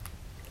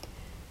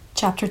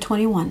Chapter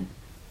 21.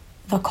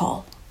 The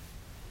Call.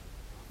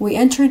 We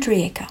entered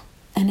Rijeka,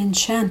 an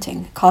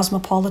enchanting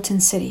cosmopolitan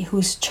city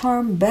whose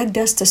charm begged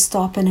us to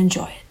stop and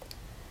enjoy it.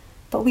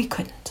 But we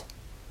couldn't.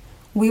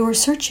 We were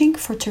searching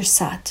for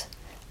Trsat,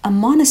 a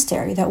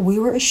monastery that we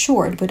were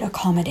assured would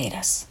accommodate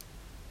us.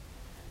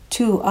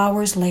 2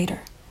 hours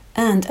later,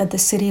 and at the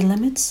city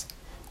limits,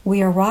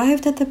 we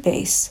arrived at the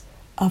base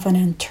of an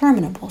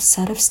interminable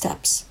set of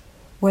steps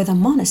where the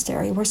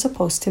monastery were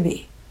supposed to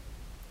be.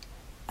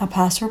 A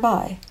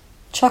passerby,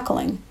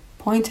 chuckling,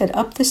 pointed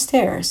up the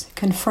stairs,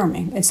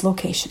 confirming its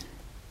location.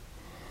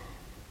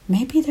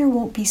 Maybe there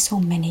won't be so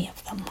many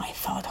of them, I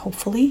thought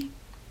hopefully.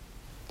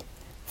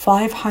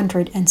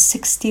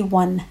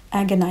 561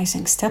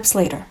 agonizing steps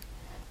later,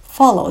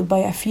 followed by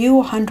a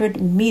few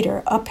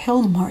 100-meter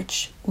uphill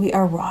march, we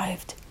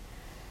arrived.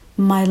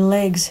 My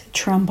legs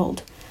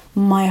trembled,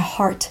 my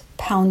heart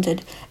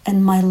pounded,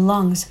 and my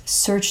lungs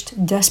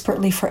searched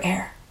desperately for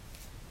air.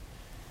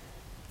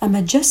 A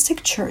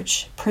majestic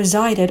church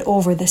presided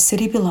over the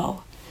city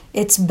below,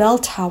 its bell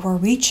tower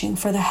reaching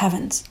for the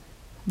heavens,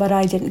 but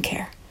I didn't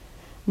care.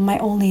 My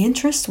only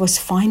interest was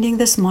finding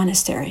this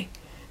monastery,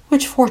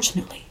 which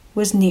fortunately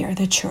was near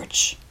the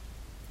church.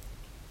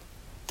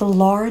 The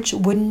large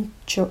wooden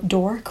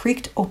door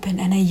creaked open,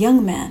 and a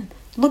young man,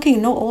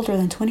 looking no older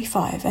than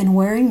 25 and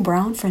wearing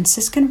brown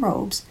Franciscan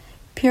robes,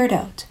 peered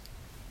out.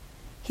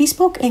 He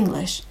spoke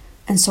English,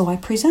 and so I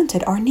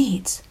presented our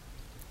needs.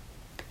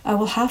 "I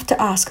will have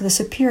to ask the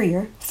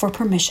superior for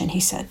permission,"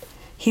 he said.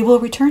 "He will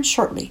return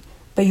shortly,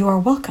 but you are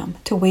welcome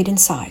to wait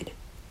inside."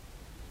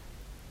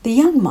 The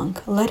young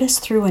monk led us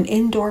through an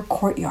indoor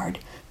courtyard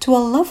to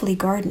a lovely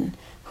garden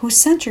whose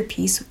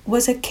centerpiece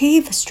was a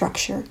cave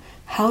structure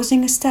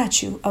housing a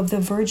statue of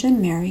the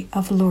Virgin Mary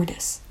of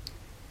Lourdes.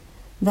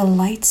 The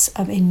lights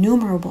of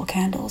innumerable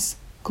candles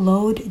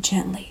glowed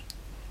gently,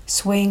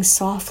 swaying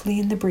softly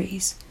in the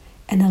breeze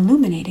and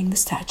illuminating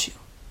the statue.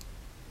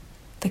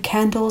 The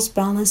candles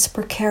balanced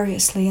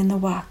precariously in the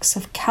wax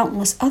of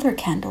countless other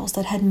candles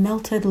that had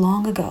melted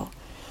long ago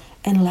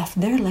and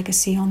left their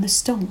legacy on the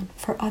stone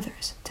for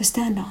others to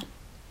stand on.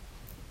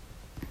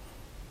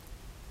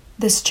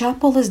 "This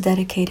chapel is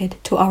dedicated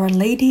to Our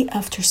Lady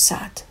of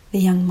Trsat," the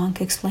young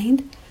monk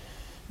explained.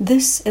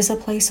 "This is a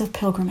place of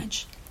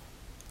pilgrimage.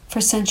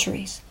 For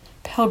centuries,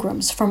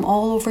 pilgrims from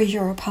all over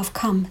Europe have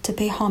come to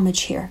pay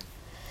homage here.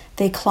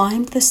 They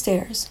climbed the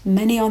stairs,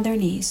 many on their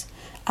knees,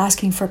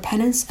 asking for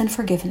penance and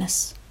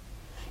forgiveness.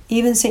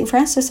 Even St.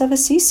 Francis of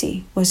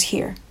Assisi was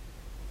here.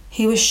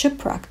 He was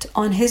shipwrecked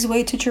on his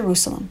way to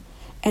Jerusalem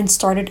and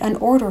started an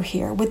order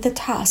here with the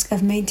task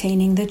of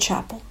maintaining the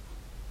chapel.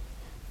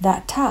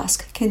 That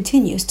task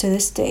continues to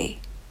this day,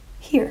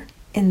 here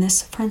in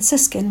this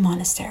Franciscan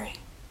monastery."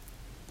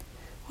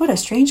 What a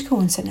strange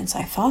coincidence,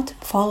 I thought,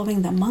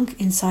 following the monk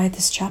inside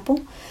this chapel,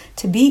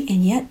 to be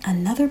in yet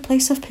another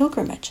place of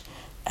pilgrimage,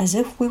 as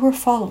if we were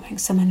following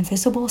some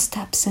invisible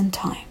steps in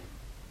time.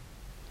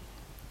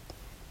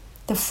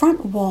 The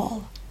front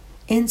wall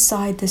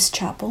inside this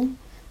chapel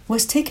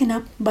was taken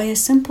up by a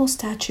simple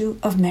statue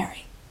of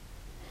Mary.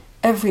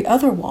 Every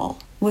other wall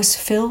was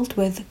filled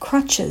with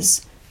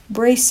crutches,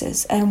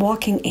 braces, and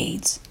walking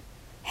aids.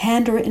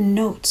 Handwritten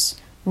notes,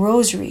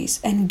 rosaries,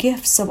 and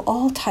gifts of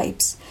all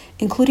types,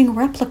 including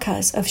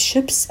replicas of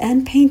ships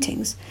and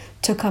paintings,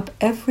 took up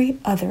every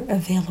other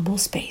available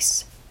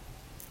space.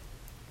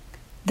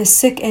 "The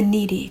sick and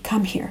needy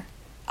come here,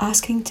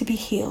 asking to be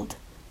healed,"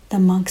 the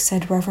monk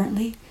said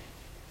reverently.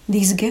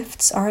 "These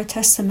gifts are a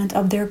testament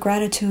of their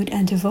gratitude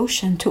and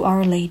devotion to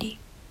Our Lady.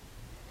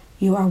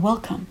 You are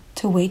welcome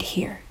to wait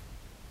here."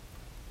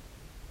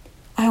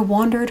 I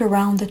wandered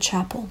around the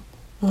chapel,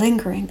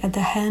 lingering at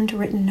the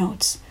handwritten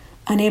notes,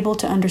 unable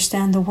to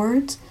understand the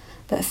words,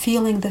 but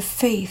feeling the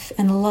faith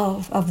and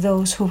love of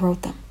those who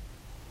wrote them.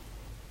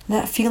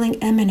 That feeling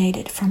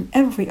emanated from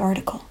every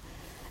article,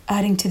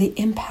 adding to the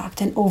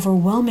impact and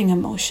overwhelming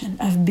emotion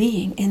of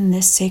being in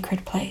this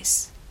sacred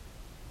place.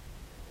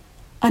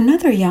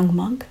 Another young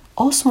monk,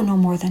 also no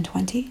more than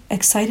 20,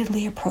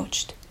 excitedly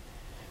approached.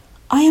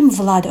 "I am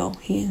Vlado,"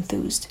 he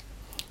enthused.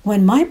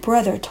 "When my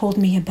brother told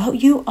me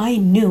about you, I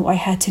knew I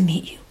had to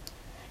meet you.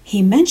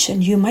 He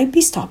mentioned you might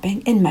be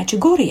stopping in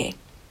Medjugorje."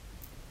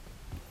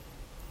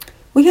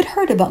 We had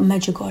heard about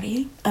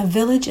Medjugorje, a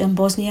village in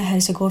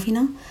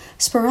Bosnia-Herzegovina,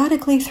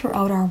 sporadically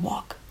throughout our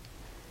walk.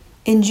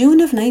 In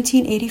June of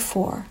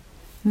 1984,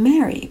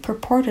 Mary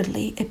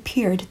purportedly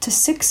appeared to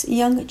 6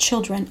 young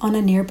children on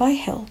a nearby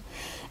hill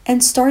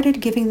and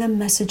started giving them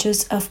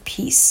messages of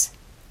peace.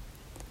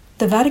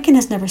 The Vatican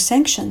has never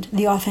sanctioned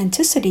the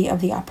authenticity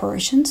of the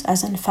apparitions,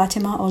 as in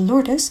Fatima or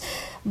Lourdes,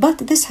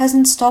 but this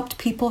hasn't stopped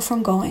people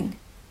from going.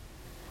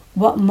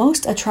 What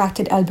most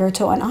attracted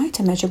Alberto and I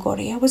to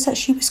Medjugorje was that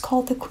she was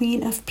called the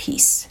Queen of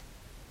Peace.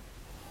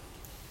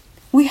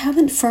 "We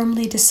haven't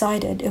firmly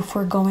decided if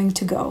we're going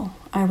to go,"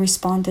 I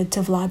responded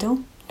to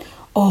Vlado.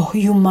 "Oh,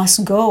 you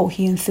must go,"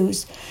 he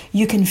enthused.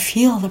 "You can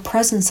feel the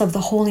presence of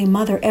the Holy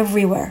Mother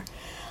everywhere.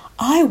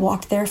 I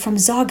walked there from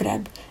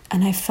Zagreb,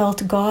 and I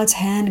felt God's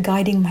hand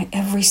guiding my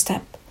every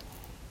step.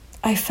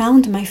 I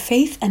found my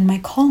faith and my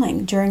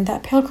calling during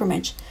that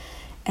pilgrimage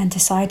and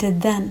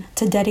decided then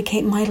to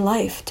dedicate my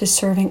life to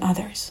serving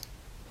others.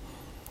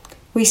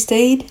 We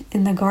stayed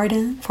in the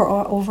garden for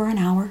over an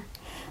hour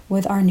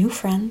with our new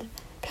friend,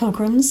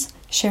 pilgrims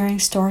sharing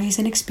stories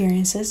and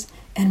experiences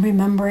and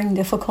remembering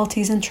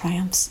difficulties and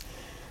triumphs.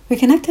 We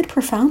connected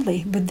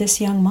profoundly with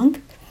this young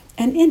monk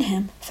and in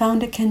him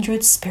found a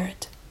kindred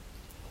spirit.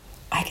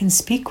 "I can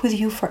speak with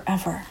you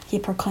forever," he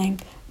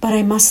proclaimed, "but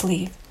I must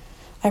leave.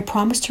 I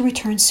promise to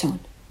return soon."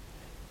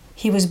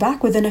 He was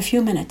back within a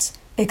few minutes,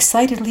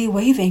 excitedly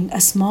waving a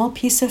small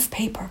piece of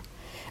paper.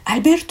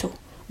 "Alberto,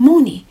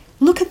 Mony,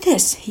 look at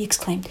this," he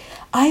exclaimed.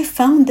 "I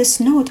found this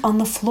note on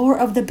the floor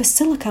of the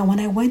basilica when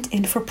I went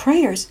in for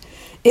prayers.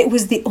 It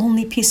was the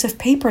only piece of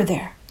paper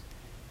there."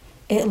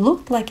 It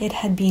looked like it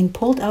had been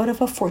pulled out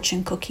of a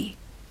fortune cookie.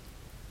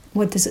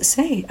 "What does it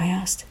say?" I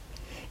asked.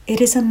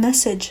 "It is a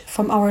message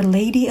from Our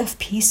Lady of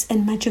Peace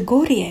in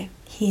Medjugorje,"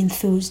 he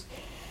enthused.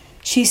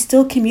 "She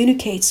still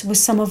communicates with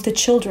some of the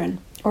children,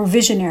 or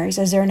visionaries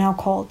as they're now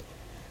called.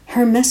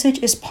 Her message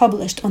is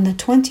published on the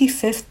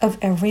 25th of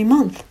every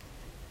month.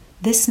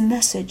 This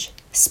message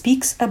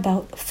speaks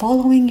about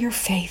following your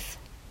faith."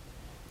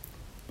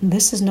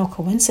 "This is no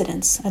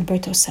coincidence,"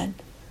 Alberto said.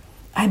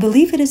 "I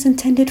believe it is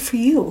intended for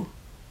you,"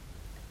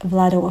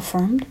 Vlado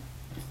affirmed.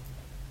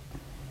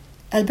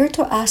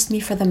 Alberto asked me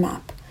for the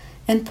map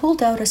and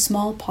pulled out a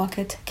small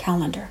pocket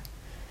calendar.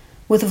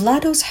 With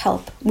Vlado's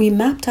help, we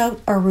mapped out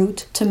our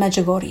route to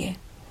Medjugorje.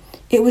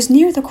 It was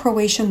near the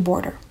Croatian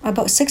border,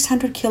 about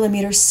 600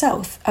 kilometers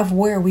south of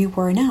where we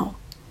were now.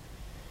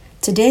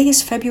 "Today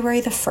is February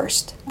the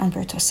 1st,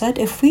 Alberto said.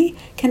 "If we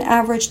can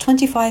average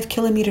 25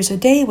 kilometers a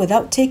day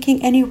without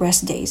taking any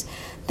rest days,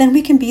 then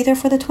we can be there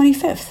for the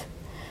 25th.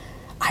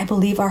 "I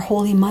believe our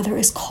Holy Mother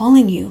is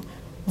calling you,"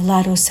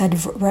 Vlado said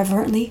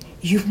reverently.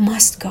 "You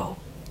must go."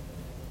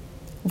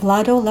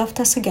 Vlado left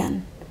us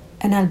again,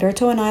 and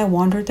Alberto and I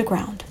wandered the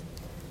ground.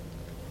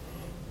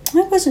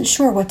 I wasn't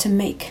sure what to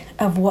make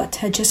of what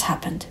had just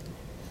happened.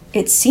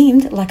 It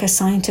seemed like a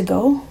sign to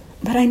go,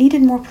 but I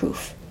needed more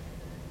proof.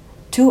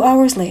 2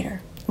 hours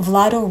later,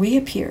 Vlado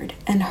reappeared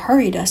and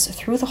hurried us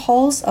through the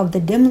halls of the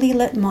dimly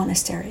lit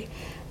monastery,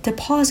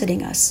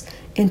 depositing us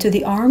into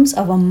the arms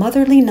of a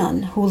motherly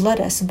nun who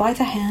led us by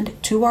the hand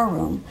to our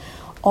room,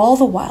 all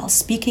the while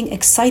speaking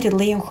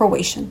excitedly in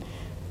Croatian,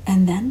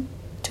 and then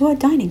to a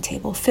dining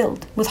table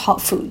filled with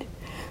hot food.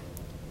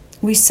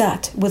 We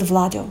sat with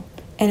Vlado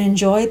and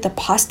enjoyed the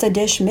pasta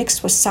dish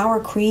mixed with sour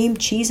cream,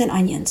 cheese, and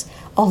onions,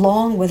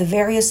 along with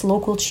various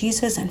local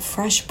cheeses and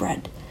fresh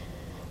bread.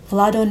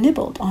 Vlado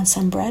nibbled on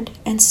some bread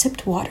and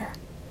sipped water.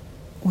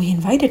 We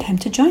invited him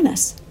to join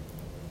us.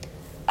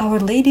 "Our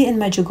Lady in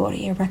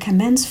Medjugorje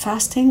recommends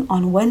fasting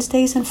on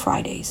Wednesdays and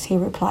Fridays," he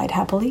replied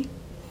happily.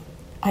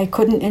 I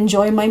couldn't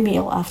enjoy my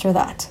meal after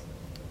that.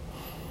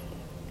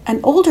 An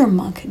older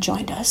monk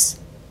joined us.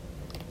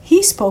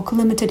 He spoke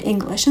limited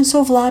English, and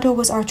so Vlado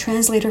was our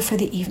translator for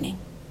the evening.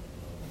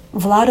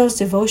 Vlado's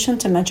devotion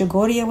to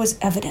Medjugorje was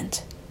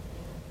evident.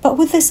 But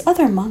with this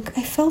other monk,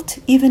 I felt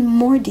even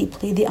more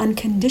deeply the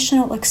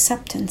unconditional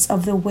acceptance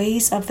of the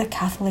ways of the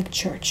Catholic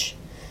Church.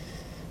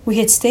 We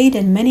had stayed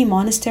in many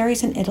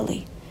monasteries in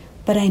Italy,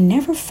 but I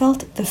never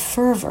felt the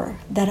fervor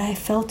that I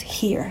felt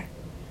here.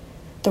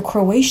 The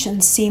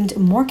Croatians seemed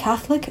more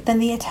Catholic than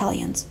the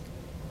Italians,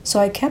 so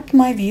I kept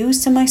my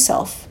views to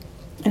myself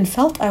and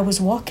felt I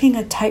was walking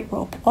a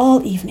tightrope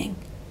all evening.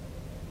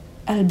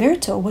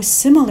 Alberto was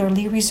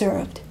similarly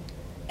reserved,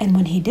 and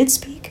when he did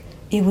speak,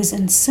 it was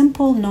in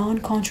simple,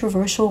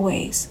 non-controversial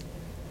ways.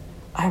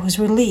 I was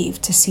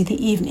relieved to see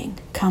the evening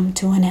come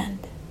to an end.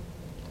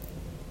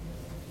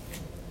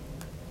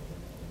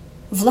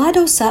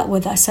 Vlado sat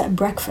with us at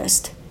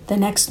breakfast the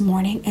next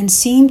morning and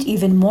seemed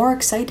even more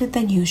excited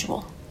than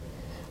usual.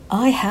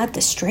 "I had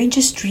the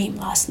strangest dream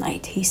last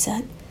night," he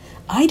said.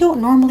 "I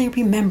don't normally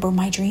remember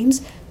my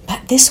dreams,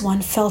 but this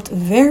one felt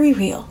very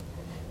real.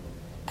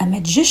 A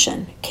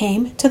magician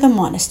came to the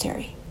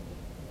monastery."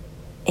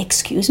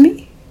 "Excuse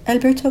me?"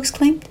 Alberto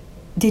exclaimed.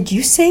 "Did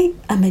you say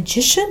a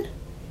magician?"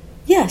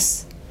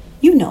 "Yes,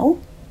 you know,"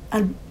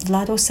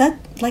 Vlado said,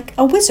 "like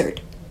a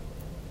wizard."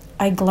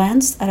 I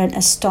glanced at an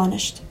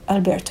astonished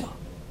Alberto.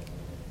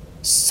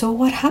 "So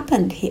what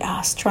happened?" he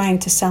asked, trying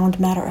to sound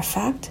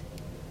matter-of-fact.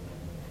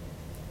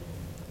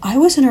 "I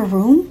was in a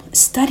room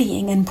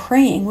studying and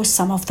praying with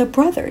some of the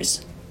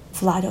brothers,"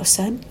 Vlado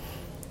said,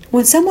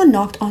 "when someone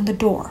knocked on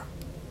the door.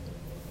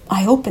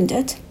 I opened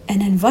it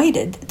and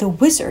invited the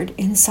wizard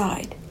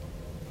inside.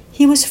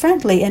 He was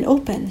friendly and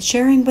open,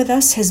 sharing with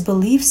us his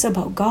beliefs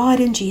about God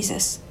and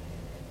Jesus.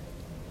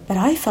 But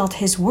I felt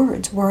his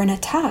words were an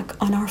attack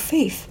on our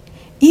faith,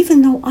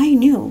 even though I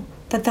knew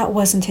that that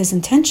wasn't his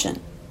intention.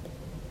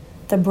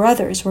 The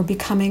brothers were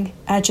becoming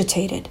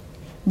agitated,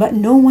 but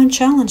no one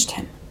challenged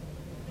him.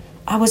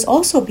 I was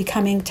also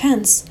becoming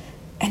tense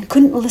and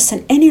couldn't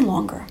listen any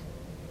longer.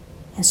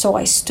 And so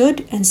I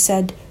stood and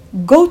said,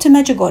 'Go to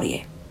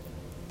Medjugorje.'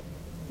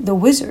 The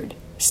wizard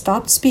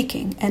stopped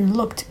speaking and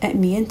looked at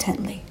me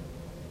intently.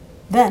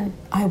 Then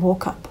I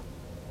woke up."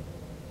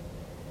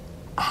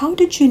 How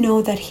did you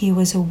know that he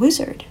was a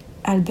wizard?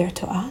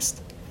 Alberto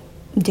asked.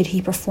 Did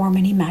he perform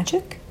any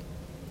magic?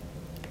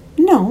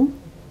 No,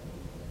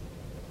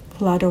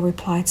 Vlado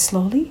replied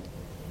slowly,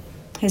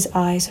 his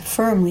eyes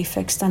firmly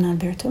fixed on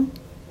Alberto.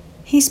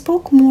 He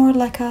spoke more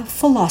like a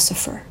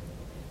philosopher,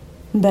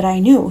 but I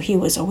knew he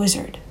was a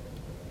wizard.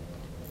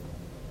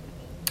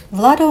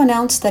 Vlado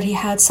announced that he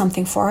had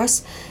something for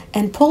us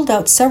and pulled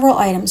out several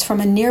items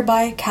from a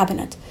nearby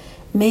cabinet,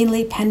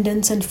 mainly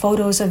pendants and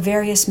photos of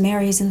various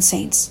Marys and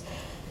saints.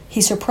 He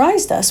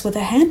surprised us with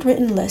a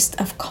handwritten list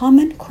of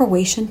common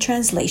Croatian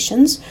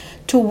translations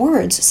to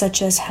words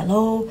such as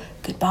hello,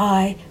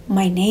 goodbye,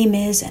 my name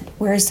is, and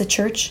where's the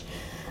church?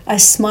 I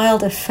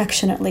smiled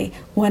affectionately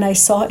when I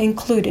saw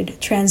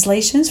included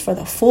translations for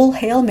the full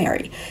Hail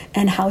Mary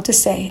and how to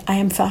say I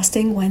am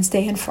fasting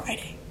Wednesday and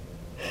Friday.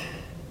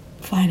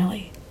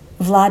 Finally,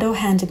 Vlado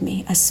handed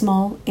me a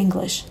small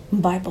English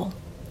Bible.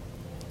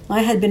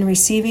 I had been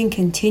receiving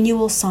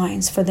continual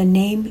signs for the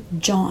name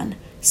John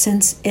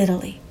since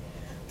Italy.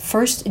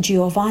 First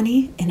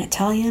Giovanni in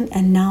Italian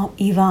and now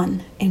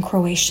Ivan in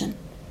Croatian.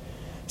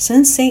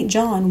 Since St.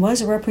 John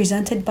was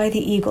represented by the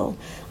eagle,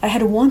 I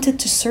had wanted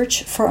to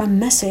search for a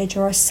message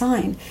or a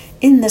sign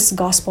in this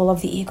Gospel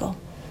of the Eagle,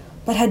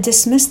 but had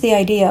dismissed the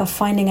idea of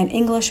finding an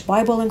English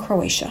Bible in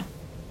Croatia.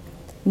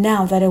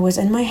 Now that it was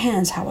in my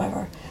hands,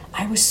 however,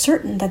 I was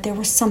certain that there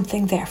was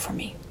something there for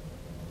me.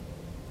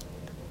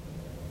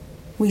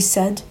 We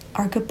said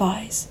our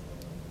goodbyes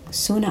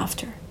soon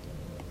after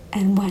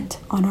and went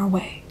on our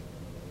way.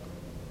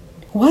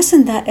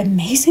 Wasn't that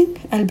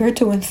amazing?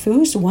 Alberto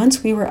enthused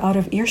once we were out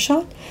of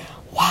earshot.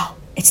 Wow,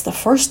 it's the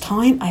first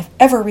time I've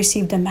ever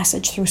received a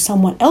message through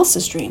someone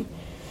else's dream.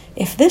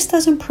 If this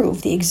doesn't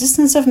prove the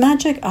existence of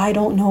magic, I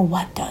don't know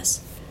what does.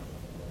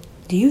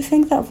 Do you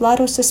think that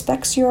Vlado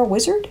suspects you're a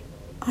wizard?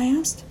 I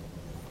asked.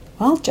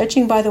 Well,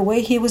 judging by the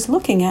way he was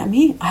looking at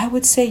me, I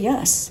would say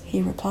yes,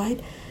 he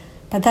replied.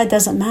 But that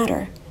doesn't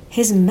matter.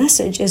 His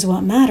message is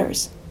what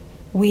matters.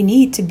 We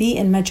need to be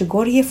in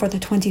Medjugorje for the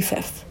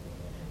 25th.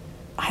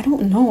 I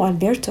don't know,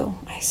 Alberto,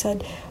 I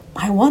said.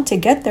 I want to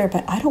get there,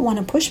 but I don't want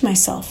to push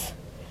myself.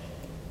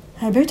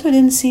 Alberto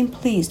didn't seem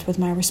pleased with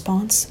my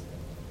response.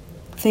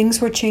 Things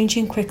were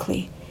changing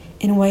quickly,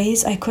 in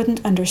ways I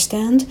couldn't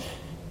understand,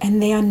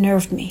 and they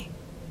unnerved me.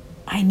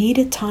 I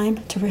needed time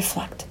to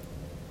reflect.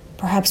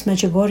 Perhaps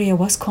Medjugorje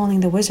was calling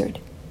the wizard,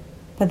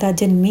 but that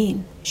didn't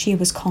mean she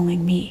was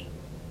calling me.